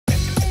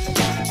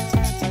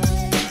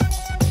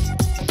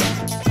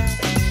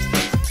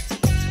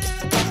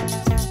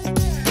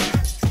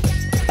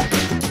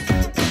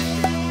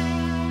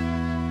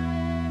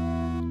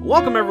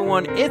Welcome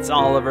everyone, it's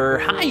Oliver.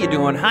 How you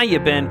doing? How you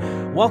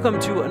been? Welcome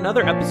to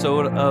another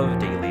episode of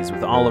Dailies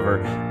with Oliver.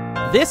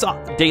 This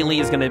daily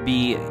is going to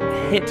be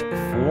hit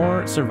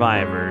 4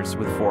 survivors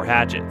with 4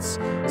 hatchets.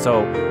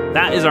 So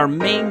that is our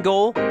main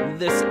goal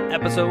this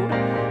episode.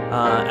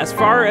 As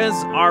far as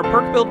our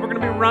perk build, we're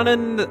going to be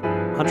running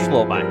Hunter's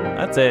Lullaby.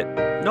 That's it.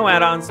 No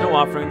add-ons, no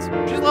offerings.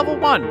 Just level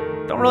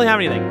 1. Don't really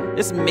have anything.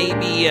 This may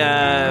be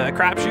a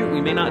crapshoot.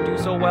 We may not do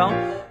so well.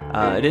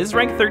 It is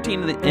rank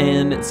 13,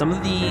 and some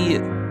of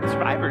the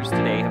survivors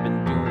today have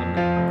been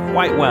doing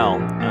quite well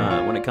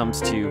when it comes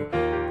to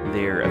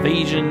their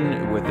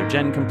evasion, with their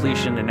gen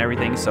completion and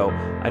everything, so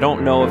I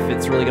don't know if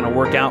it's really going to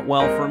work out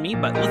well for me,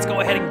 but let's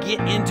go ahead and get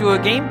into a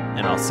game,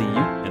 and I'll see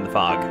you in the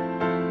fog.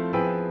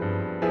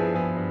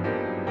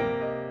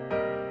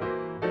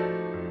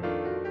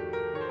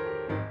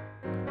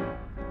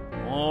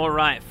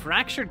 Alright,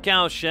 Fractured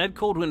Cow Shed,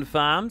 Coldwind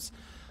Farms.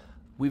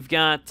 We've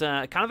got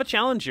kind of a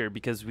challenge here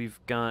because we've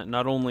got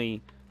not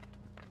only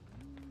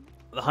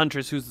the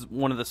Huntress, who's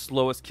one of the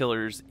slowest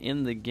killers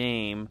in the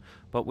game,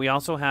 but we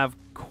also have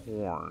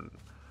Corn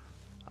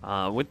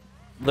with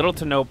little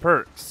to no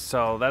perks.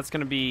 So that's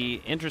going to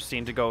be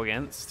interesting to go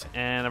against.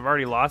 And I've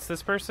already lost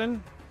this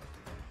person.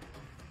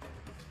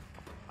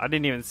 I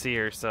didn't even see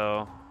her,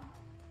 so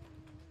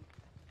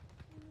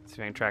let's see if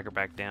I can track her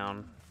back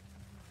down.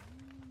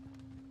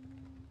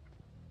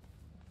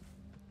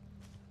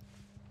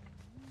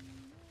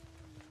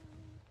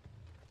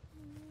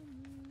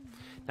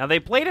 Now, they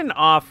played an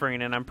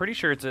offering, and I'm pretty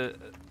sure it's a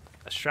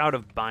Shroud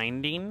of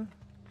Binding,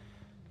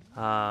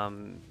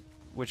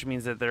 which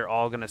means that they're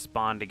all going to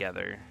spawn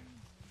together.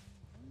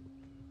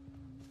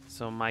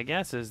 So my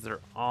guess is they're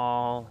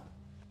all...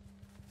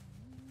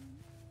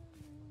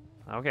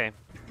 Okay.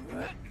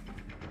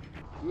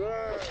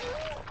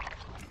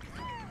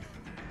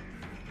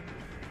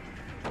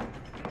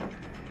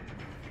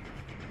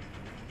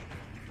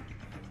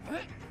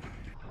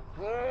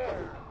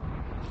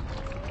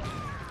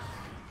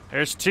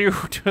 There's 2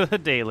 to the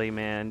daily,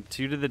 man.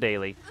 2 to the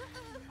daily.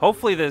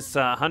 Hopefully this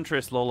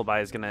Huntress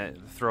Lullaby is going to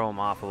throw him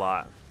off a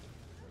lot.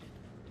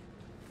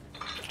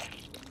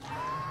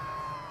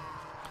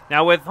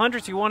 Now with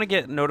Huntress, you want to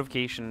get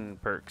notification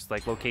perks,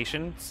 like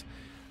locations.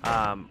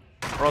 Or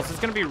else it's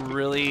going to be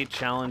really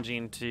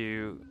challenging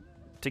to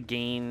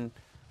gain,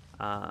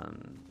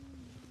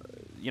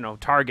 you know,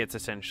 targets,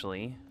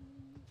 essentially.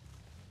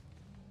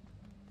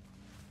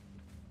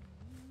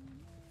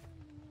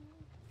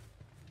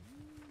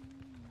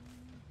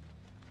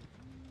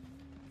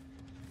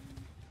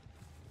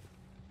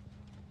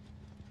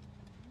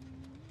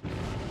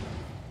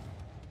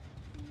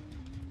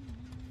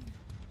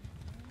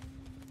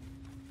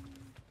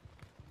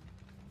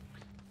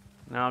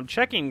 Now I'm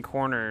checking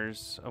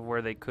corners of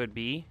where they could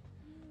be,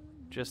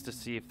 just to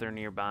see if they're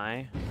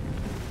nearby.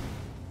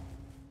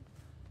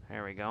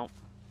 There we go.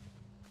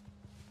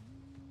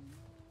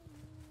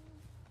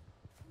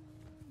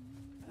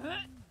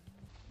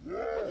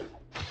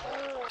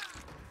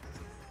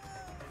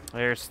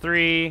 There's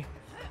 3.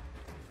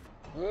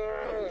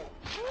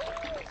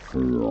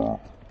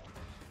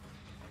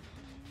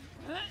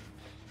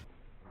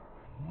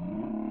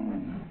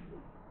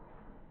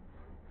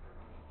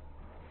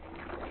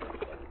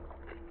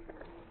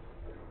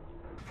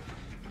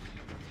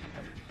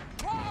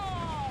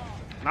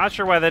 Not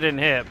sure why that didn't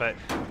hit, but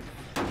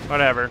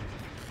whatever.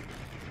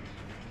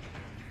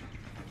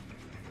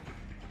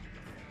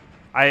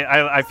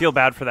 I feel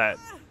bad for that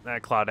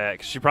Claudette,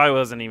 'cause she probably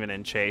wasn't even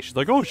in chase. She's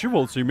like, oh, she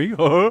won't see me.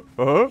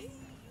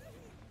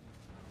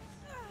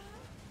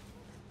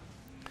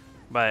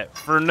 But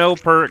for no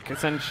perk,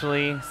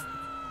 essentially.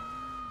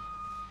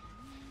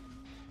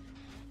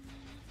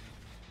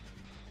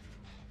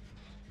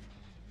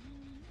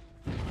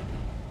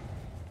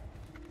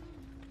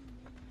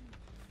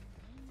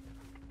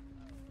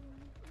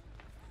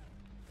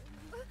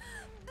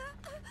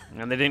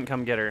 And they didn't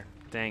come get her.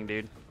 Dang,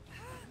 dude.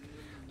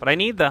 But I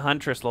need the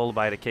Huntress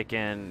Lullaby to kick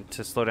in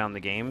to slow down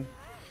the game.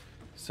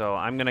 So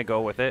I'm going to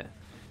go with it.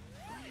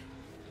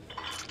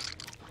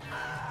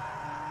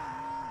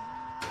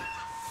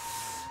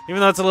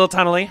 Even though it's a little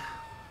tunnely,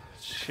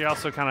 she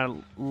also kind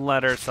of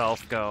let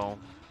herself go,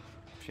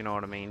 if you know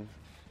what I mean.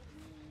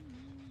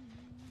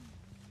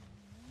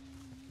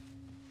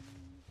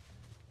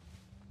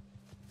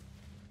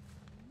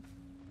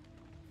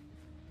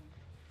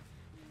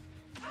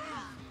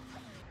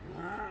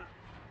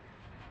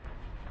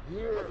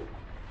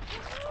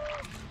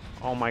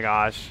 Oh my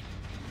gosh.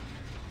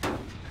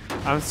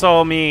 I'm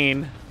so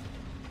mean.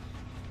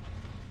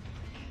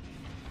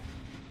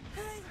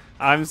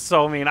 I'm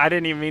so mean. I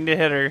didn't even mean to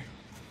hit her.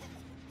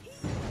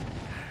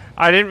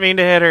 I didn't mean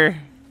to hit her.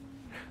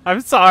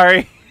 I'm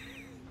sorry.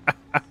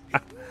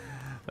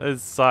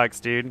 This sucks,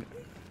 dude.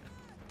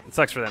 It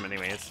sucks for them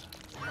anyways.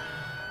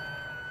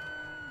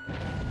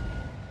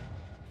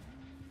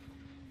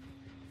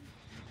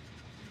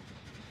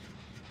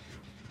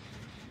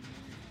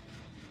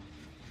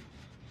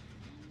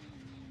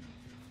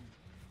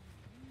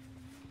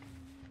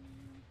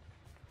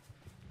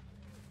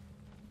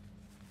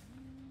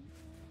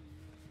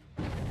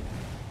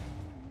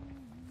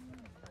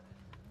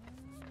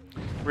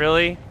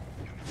 Really?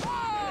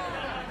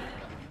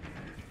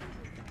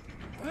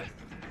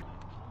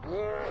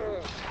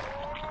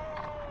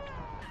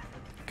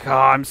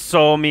 God, I'm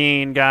so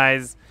mean,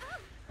 guys.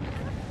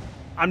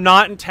 I'm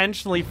not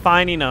intentionally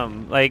finding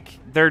them. Like,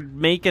 they're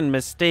making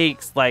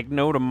mistakes like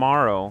no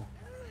tomorrow.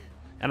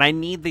 And I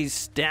need these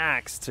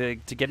stacks to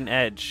get an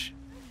edge.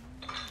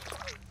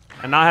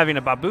 And not having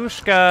a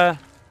babushka,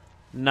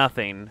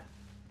 nothing.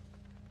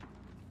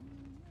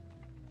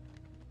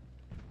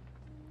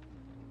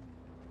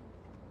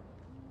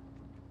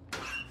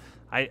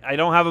 I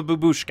don't have a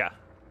babushka.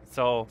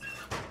 So,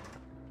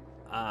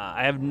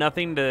 I have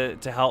nothing to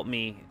help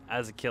me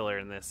as a killer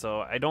in this. So,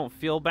 I don't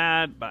feel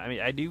bad. But I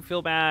mean, I do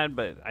feel bad,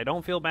 but I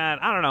don't feel bad.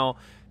 I don't know.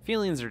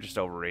 Feelings are just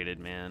overrated,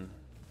 man.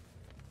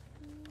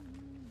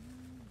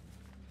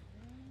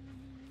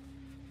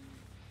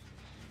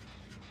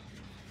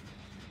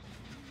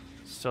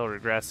 Still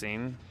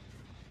regressing.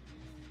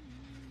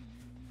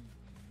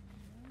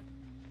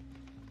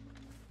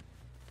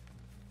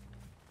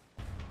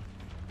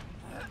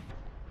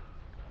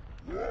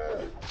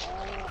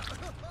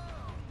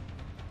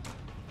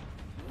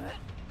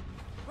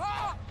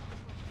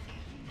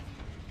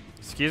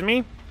 Excuse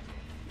me?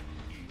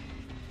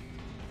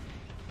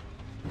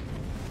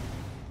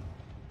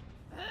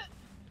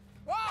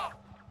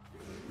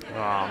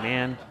 Oh,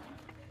 man.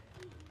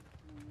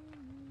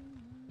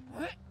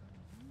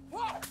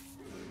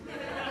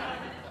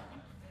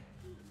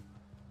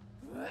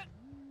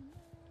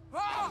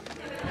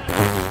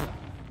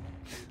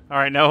 All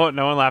right, no one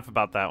laugh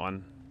about that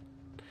one.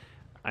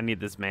 I need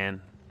this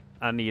man.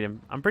 I need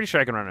him. I'm pretty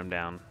sure I can run him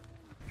down.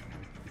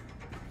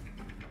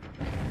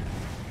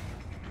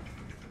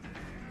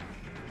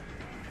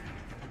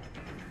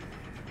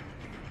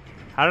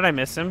 How did I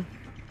miss him?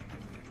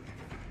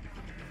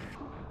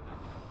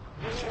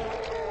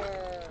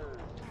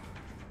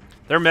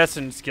 They're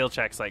missing skill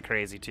checks like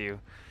crazy too.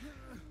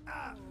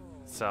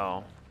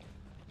 So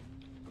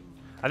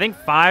I think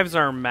 5s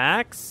are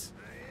max.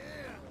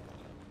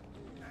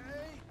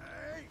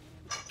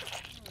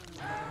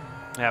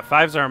 Yeah,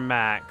 5s are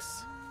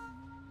max.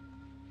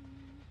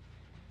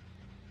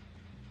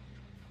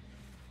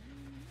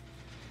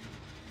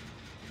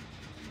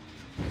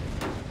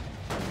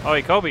 Oh,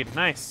 he Kobe'd.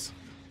 Nice.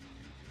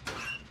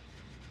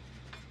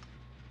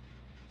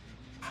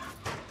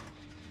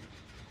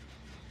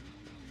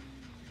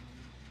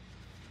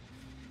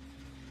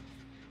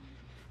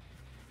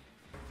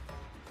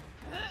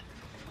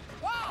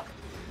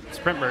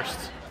 Sprint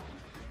burst.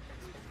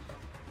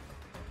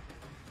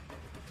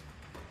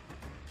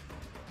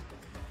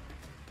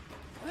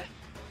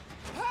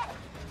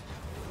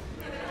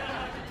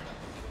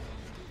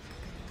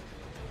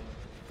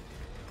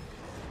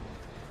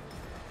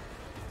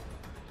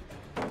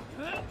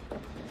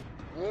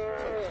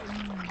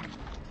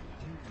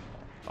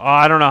 Oh,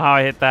 I don't know how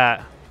I hit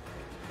that.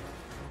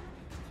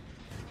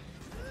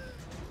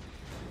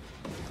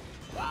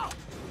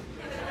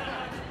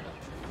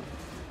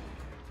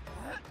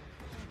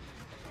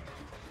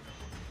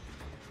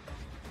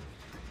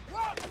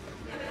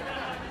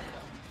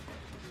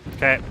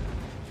 Okay.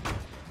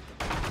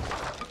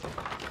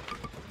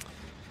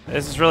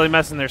 This is really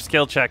messing their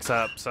skill checks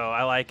up, so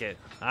I like it.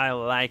 I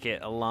like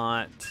it a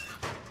lot.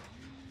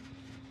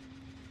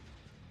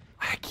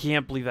 I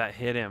can't believe that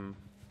hit him.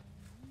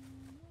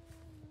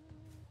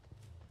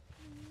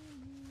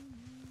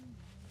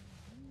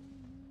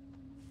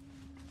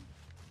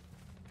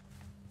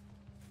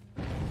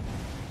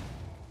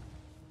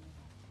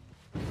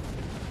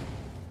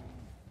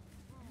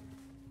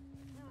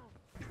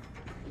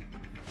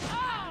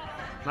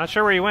 Not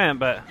sure where he went,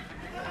 but...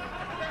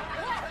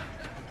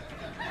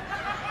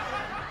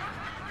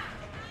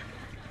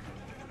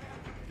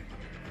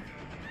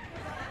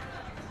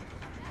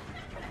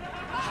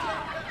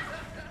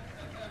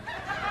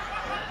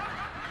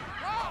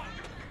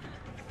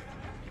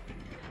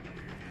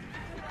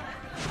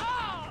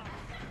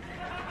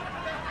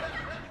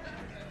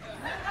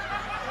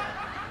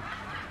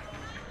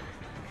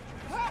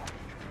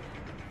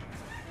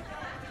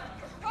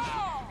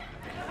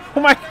 Oh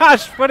my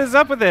gosh, what is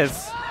up with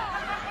this?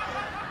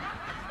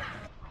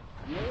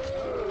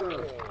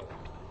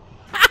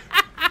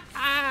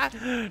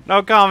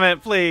 No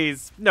comment,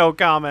 please. No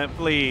comment,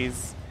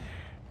 please.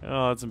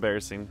 Oh, that's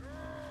embarrassing.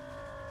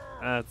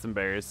 That's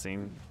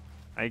embarrassing.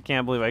 I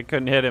can't believe I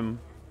couldn't hit him.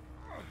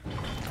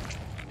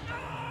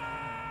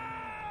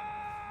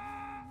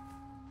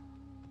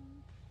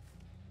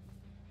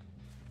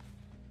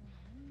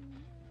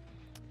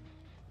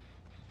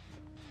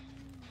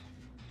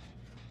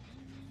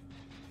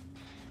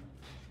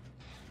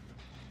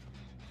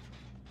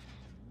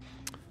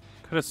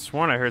 Could have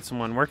sworn I heard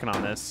someone working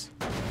on this.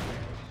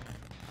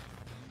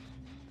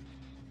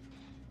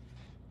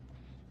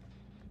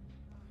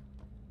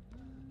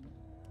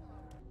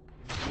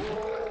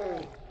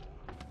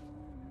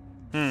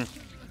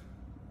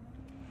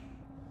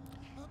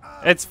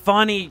 It's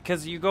funny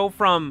because you go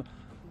from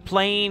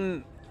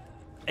playing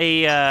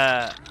a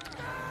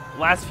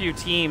last few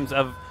teams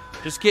of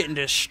just getting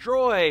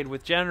destroyed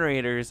with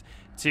generators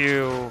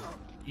to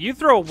You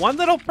throw one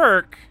little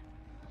perk,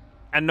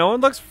 and no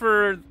one looks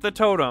for the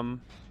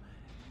totem,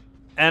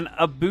 and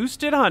a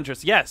boosted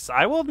huntress. Yes,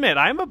 I will admit,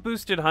 I'm a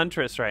boosted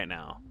huntress right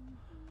now.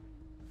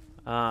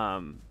 I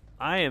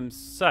am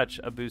such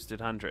a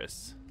boosted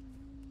huntress.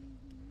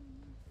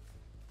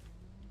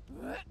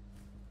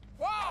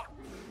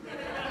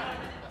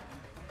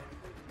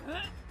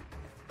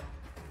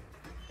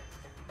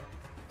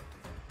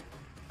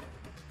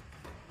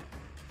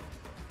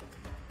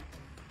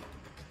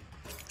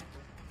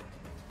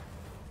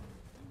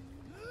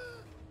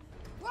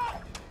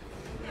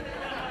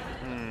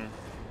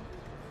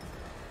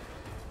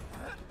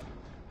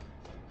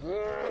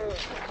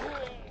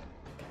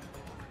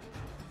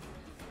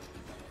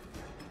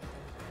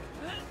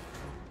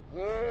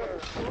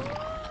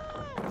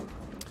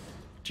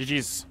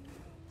 GG's.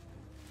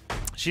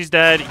 She's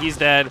dead, he's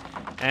dead,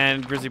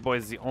 and Grizzly Boy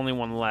is the only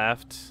one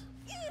left.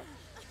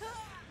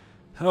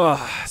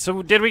 Oh,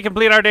 so did we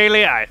complete our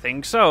daily? I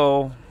think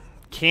so.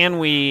 Can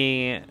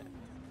we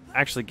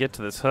actually get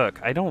to this hook?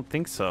 I don't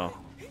think so.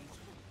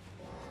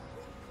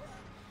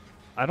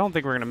 I don't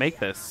think we're gonna make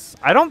this.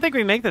 I don't think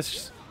we make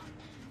this.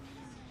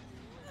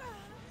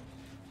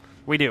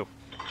 We do.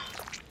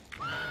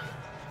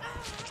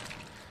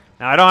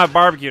 Now, I don't have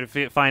barbecue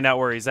to find out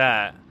where he's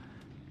at,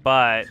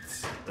 but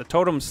the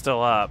totem's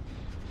still up.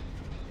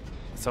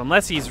 So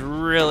unless he's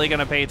really going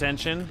to pay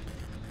attention,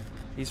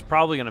 he's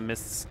probably going to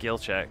miss the skill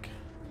check.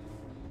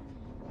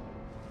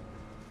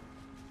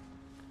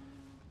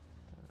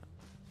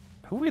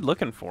 Who are we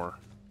looking for?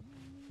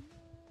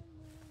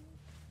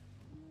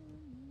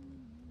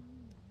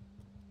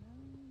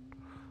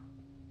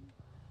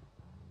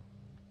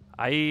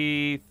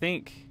 I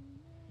think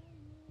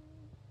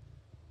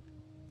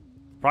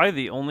probably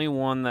the only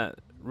one that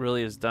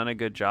really has done a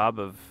good job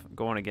of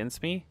going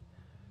against me,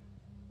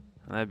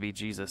 and that'd be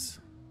Jesus.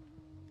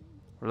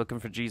 We're looking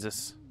for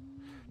Jesus.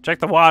 Check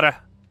the water.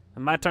 It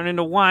might turn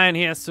into wine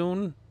here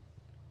soon.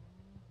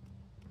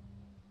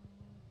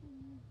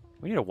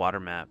 We need a water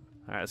map.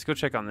 All right, let's go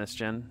check on this,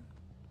 Jen.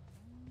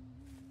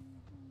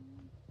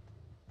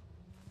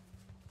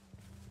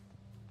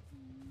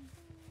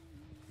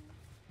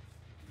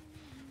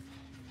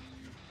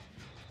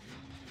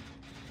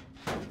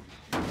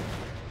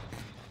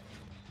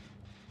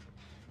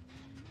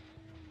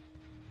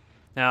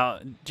 Now,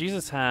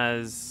 Jesus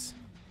has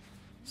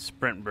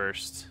sprint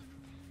burst.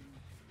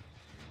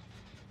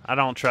 I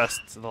don't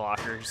trust the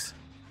lockers.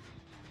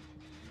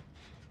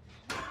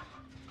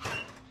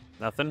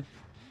 Nothing?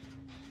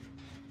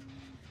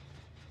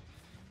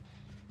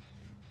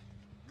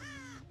 So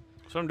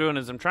what I'm doing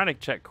is I'm trying to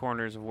check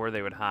corners of where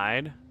they would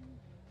hide.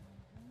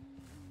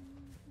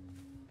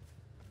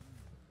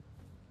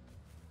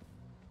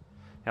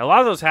 Now, a lot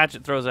of those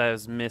hatchet throws I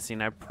was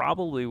missing, I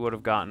probably would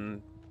have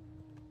gotten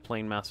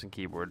plain mouse and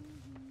keyboard.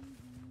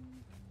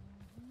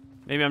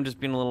 Maybe I'm just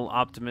being a little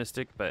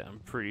optimistic, but I'm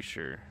pretty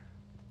sure.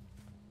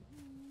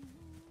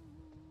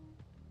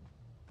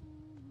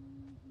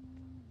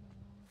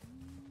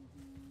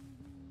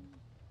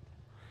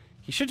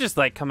 He should just,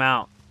 like, come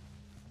out.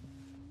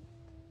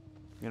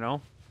 You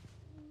know?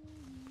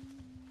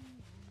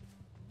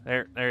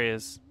 There he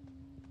is.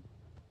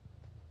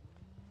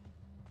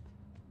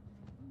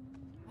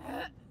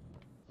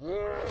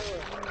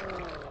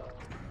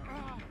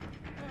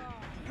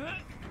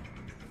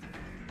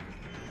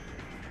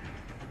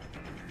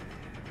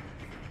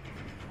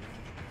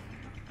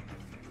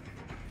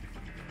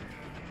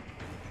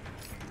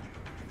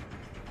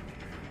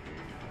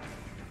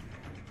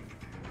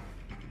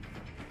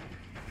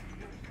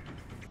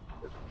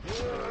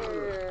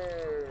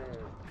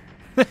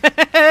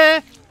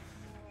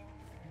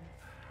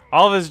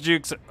 All of his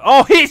jukes.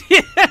 Oh, he's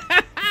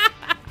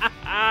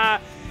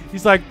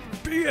like,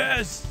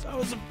 BS. That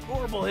was a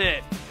horrible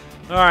hit.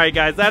 All right,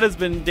 guys, that has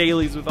been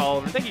Dailies with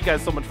Oliver. Thank you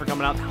guys so much for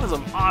coming out. That was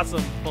an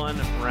awesome, fun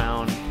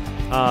round.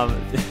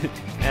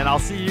 And I'll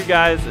see you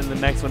guys in the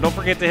next one. Don't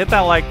forget to hit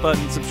that like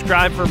button,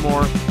 subscribe for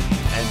more,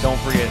 and don't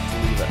forget to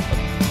leave a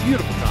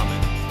beautiful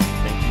comment.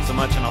 Thank you so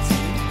much, and I'll see you